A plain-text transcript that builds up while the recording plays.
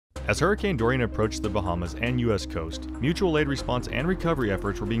As Hurricane Dorian approached the Bahamas and U.S. coast, mutual aid response and recovery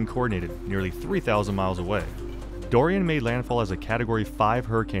efforts were being coordinated nearly 3,000 miles away. Dorian made landfall as a Category 5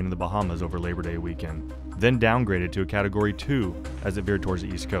 hurricane in the Bahamas over Labor Day weekend, then downgraded to a Category 2 as it veered towards the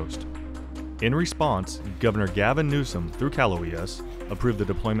East Coast. In response, Governor Gavin Newsom, through Cal OES, approved the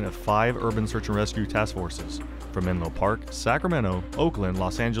deployment of 5 urban search and rescue task forces from Menlo Park, Sacramento, Oakland,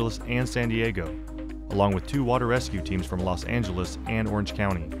 Los Angeles, and San Diego, along with 2 water rescue teams from Los Angeles and Orange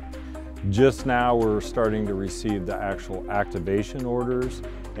County. Just now we're starting to receive the actual activation orders,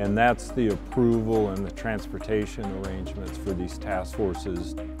 and that's the approval and the transportation arrangements for these task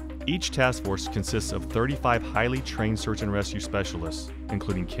forces. Each task force consists of 35 highly trained search and rescue specialists,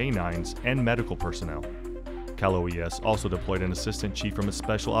 including canines and medical personnel. Cal OES also deployed an assistant chief from its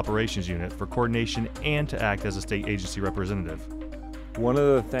Special Operations Unit for coordination and to act as a state agency representative. One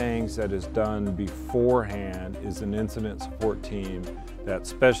of the things that is done beforehand is an incident support team that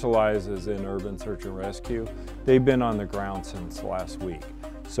specializes in urban search and rescue. They've been on the ground since last week,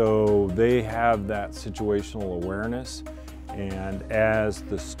 so they have that situational awareness. And as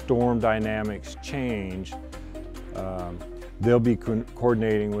the storm dynamics change, they'll be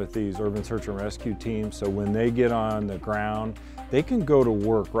coordinating with these urban search and rescue teams, so when they get on the ground, they can go to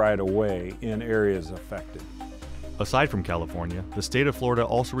work right away in areas affected. Aside from California, the state of Florida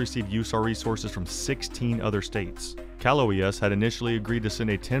also received USAR resources from 16 other states. Cal OES had initially agreed to send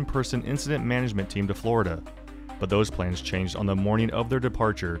a 10-person incident management team to Florida, but those plans changed on the morning of their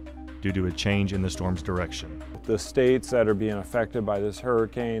departure due to a change in the storm's direction. The states that are being affected by this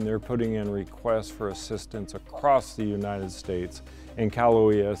hurricane, they're putting in requests for assistance across the United States, and Cal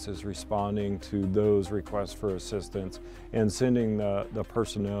OES is responding to those requests for assistance and sending the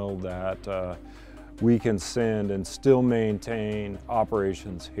personnel that we can send and still maintain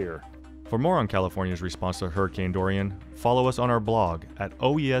operations here. For more on California's response to Hurricane Dorian, follow us on our blog at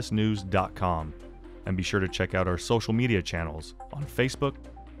oesnews.com, and be sure to check out our social media channels on Facebook,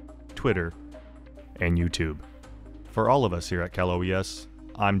 Twitter, and YouTube. For all of us here at Cal OES,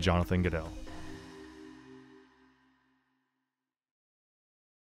 I'm Jonathan Goodell.